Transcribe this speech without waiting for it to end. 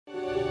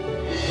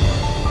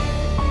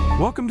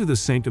Welcome to the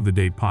Saint of the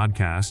Day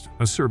podcast,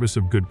 a service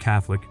of Good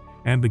Catholic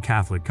and the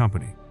Catholic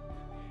Company.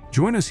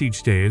 Join us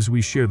each day as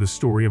we share the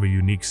story of a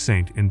unique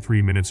saint in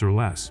 3 minutes or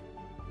less.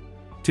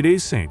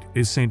 Today's saint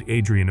is Saint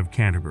Adrian of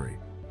Canterbury.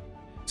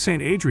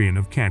 Saint Adrian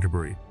of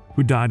Canterbury,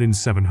 who died in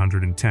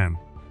 710,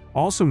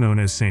 also known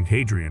as Saint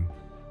Hadrian,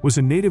 was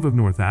a native of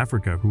North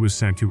Africa who was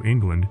sent to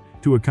England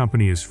to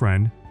accompany his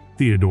friend,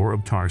 Theodore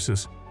of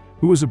Tarsus,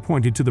 who was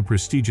appointed to the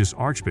prestigious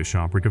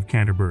Archbishopric of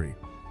Canterbury.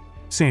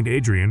 Saint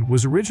Adrian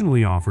was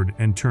originally offered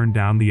and turned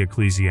down the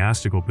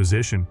ecclesiastical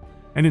position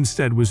and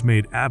instead was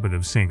made abbot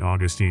of St.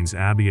 Augustine's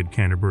Abbey at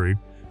Canterbury,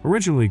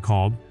 originally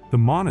called the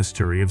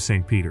Monastery of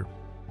St. Peter.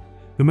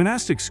 The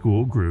monastic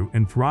school grew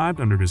and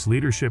thrived under his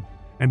leadership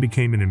and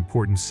became an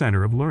important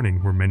center of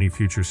learning where many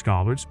future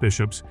scholars,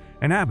 bishops,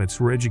 and abbots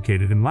were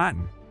educated in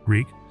Latin,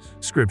 Greek,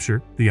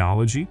 Scripture,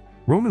 theology,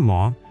 Roman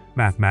law,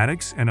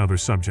 mathematics, and other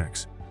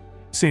subjects.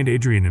 Saint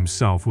Adrian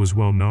himself was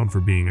well known for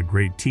being a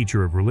great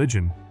teacher of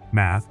religion,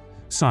 math,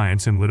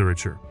 science, and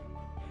literature.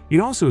 He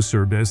also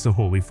served as the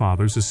Holy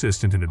Father's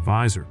assistant and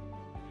advisor.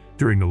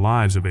 During the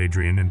lives of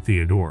Adrian and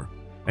Theodore,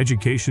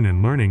 education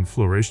and learning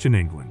flourished in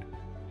England.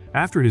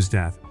 After his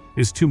death,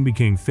 his tomb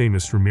became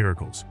famous for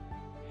miracles.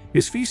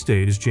 His feast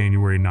date is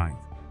January 9th.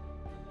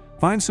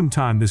 Find some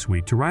time this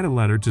week to write a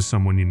letter to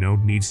someone you know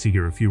needs to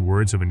hear a few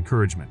words of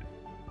encouragement.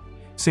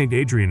 Saint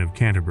Adrian of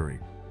Canterbury,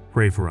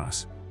 pray for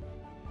us.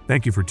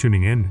 Thank you for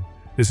tuning in.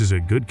 This is a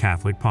Good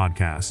Catholic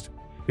podcast.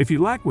 If you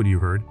like what you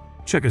heard,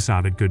 check us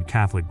out at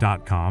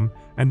goodcatholic.com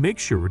and make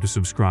sure to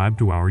subscribe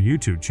to our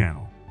YouTube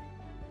channel.